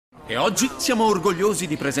E oggi siamo orgogliosi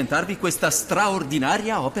di presentarvi questa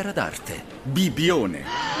straordinaria opera d'arte, Bibbione.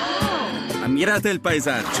 Ammirate il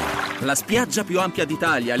paesaggio, la spiaggia più ampia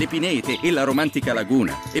d'Italia, le pinete e la romantica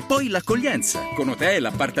laguna. E poi l'accoglienza, con hotel,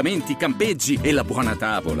 appartamenti, campeggi e la buona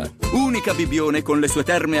tavola. Unica Bibbione con le sue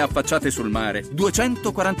terme affacciate sul mare,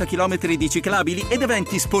 240 km di ciclabili ed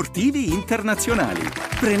eventi sportivi internazionali.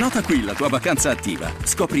 Prenota qui la tua vacanza attiva.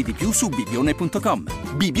 Scopri di più su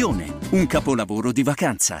bibbione.com. Bibbione, un capolavoro di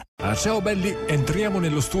vacanza. A Ciao Belli entriamo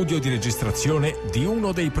nello studio di registrazione di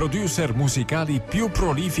uno dei producer musicali più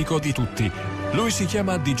prolifico di tutti. Lui si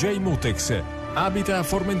chiama DJ Mutex. Abita a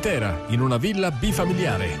Formentera, in una villa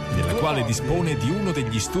bifamiliare, nella quale dispone di uno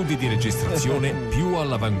degli studi di registrazione più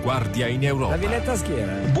all'avanguardia in Europa. La villetta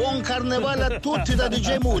schiera. Buon carnevale a tutti da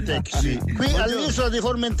DJ Mutex. Qui all'isola di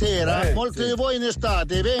Formentera, molti di voi in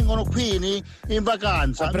estate vengono qui in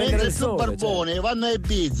vacanza, mentre i più barboni vanno a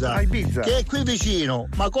Ibiza, che è qui vicino,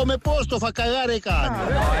 ma come posto fa cagare i cani.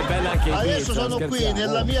 È bella anche Adesso sono qui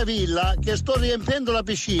nella mia villa che sto riempiendo la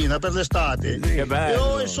piscina per l'estate. Che bello. E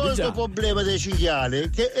ho il solito problema dei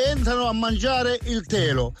cinghiali che entrano a mangiare il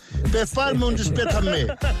telo per farmi un dispetto a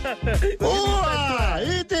me.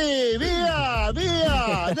 Iti, via,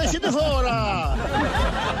 decidi fuori!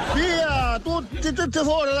 Via, tutti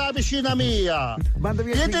fuori dalla piscina mia!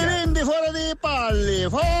 Che ti vendi fuori dei palli,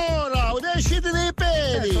 fuori, decidi dei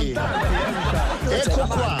peli! Ecco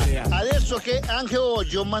qua, adesso che anche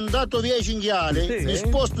oggi ho mandato via i cinghiali, mi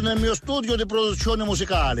sposto nel mio studio di produzione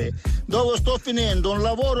musicale, dove sto finendo un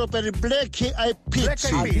lavoro per i Black Eyed Peas.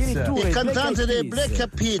 Il cantante dei Black Eyed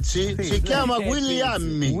Peas si chiama Willy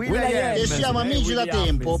Ammi e siamo amici da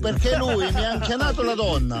tempo perché lui mi ha inchianato la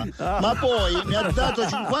donna, ma poi mi ha dato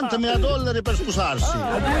 $50.000 per sposarsi.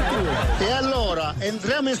 E allora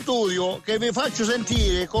entriamo in studio che vi faccio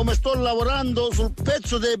sentire come sto lavorando sul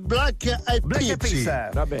pezzo dei Black Eyed Peas.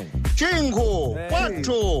 Va bene. 5,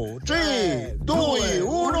 4, 3, 2,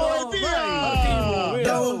 1 e via!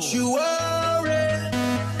 Don't you worry,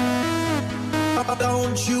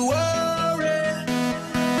 don't you worry,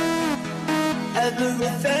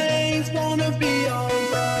 everything's gonna be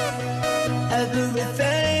alright,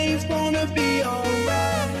 everything's gonna be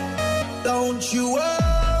alright, don't you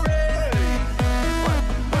worry,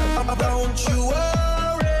 don't you worry.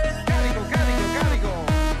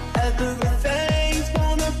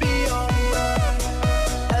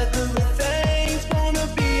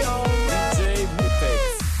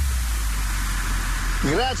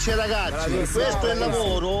 Grazie ragazzi, bravissimo, questo è il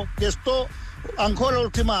lavoro che sto ancora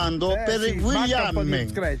ultimando per il William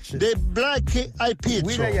dei Black Eyed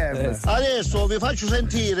Peas. Adesso vi faccio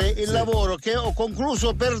sentire il lavoro che ho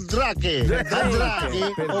concluso per Drake. A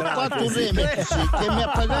Drake ho fatto un remix che mi ha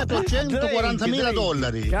pagato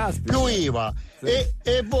 $140.000 più IVA. E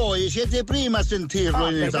voi siete prima a sentirlo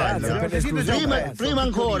in Italia. Prima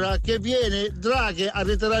ancora che viene Drake a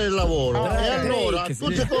ritirare il lavoro. E allora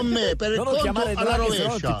tutti con me per il conto alla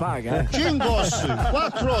rovescia. 5 ossi,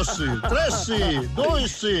 4 ossi, 3 sì, 2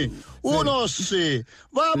 sì, 1 ossi.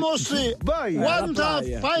 Vamos, quanta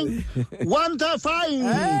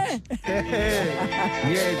fine.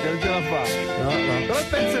 Niente, non ce la fa. No. Però il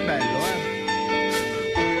pezzo è bello,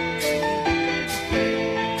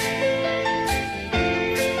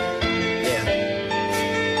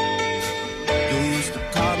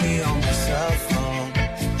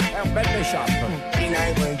 Bel mashup.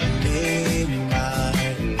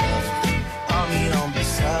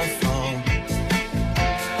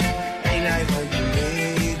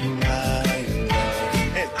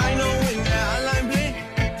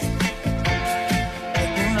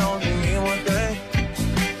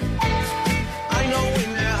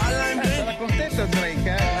 contento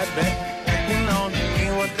Drake,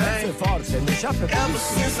 È forte, il mashup è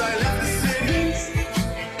bellissimo.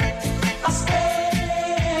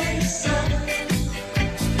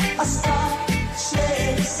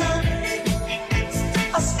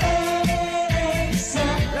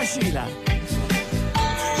 La Sheila.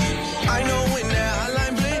 I know when that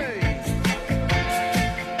hotline bling,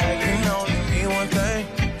 I can only mean one thing.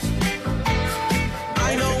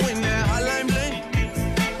 I know when that hotline bling,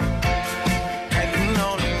 I can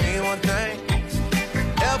only mean one thing.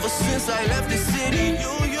 Ever since I left the city, you.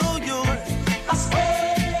 I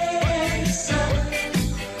stay, son.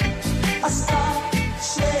 I stop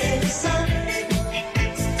chasing.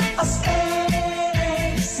 I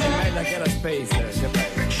stay, son. Bella che era Space, che bello.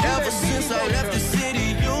 Ever since I left the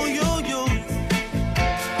city, you.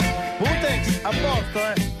 Mutex, a posto,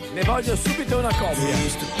 Ne voglio subito una copia.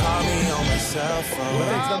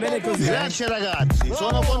 Va bene così. Grazie ragazzi,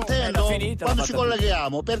 sono contento quando ci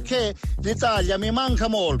colleghiamo perché l'Italia mi manca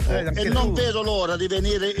molto e non vedo l'ora di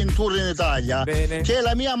venire in tour in Italia. Bene. Che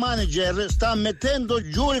la mia manager sta mettendo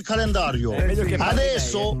giù il calendario.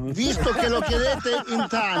 Adesso, visto che lo chiedete in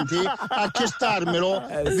tanti, accettarmelo,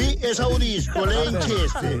 vi esaudisco le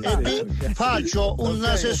inchieste e vi faccio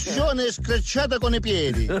una sessione screcciata con i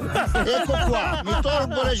piedi. Ecco qua, mi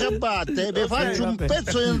tolgo le ciabatte e vi faccio un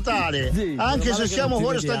pezzo di Natale, anche se siamo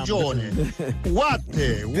fuori stagione. What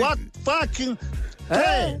fucking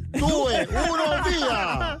 3, 2, 1,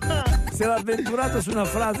 via! Si era avventurato su una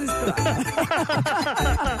frase strana.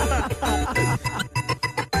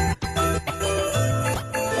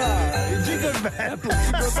 Il Jingle Bell. È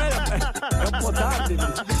un po' tardi.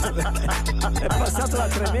 È passato da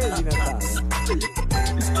 3 mesi Natale.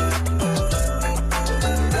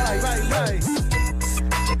 Vai.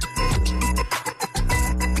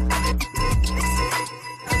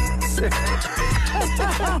 E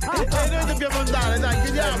noi dobbiamo andare, dai,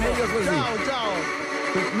 chiudiamo. Meglio così. Ciao.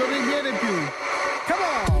 Non riviene più. Come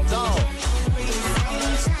on. Ciao.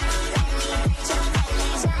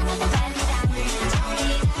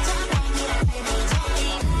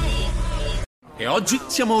 E oggi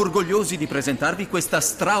siamo orgogliosi di presentarvi questa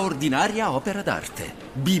straordinaria opera d'arte,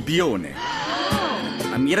 Bibbione.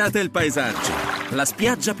 Ammirate il paesaggio, la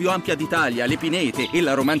spiaggia più ampia d'Italia, le pinete e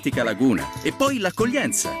la romantica laguna. E poi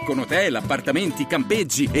l'accoglienza, con hotel, appartamenti,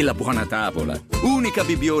 campeggi e la buona tavola. Unica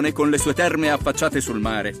Bibbione con le sue terme affacciate sul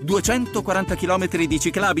mare, 240 km di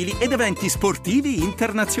ciclabili ed eventi sportivi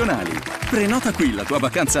internazionali. Prenota qui la tua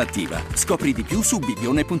vacanza attiva. Scopri di più su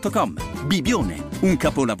bibbione.com. Bibbione, un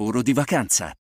capolavoro di vacanza.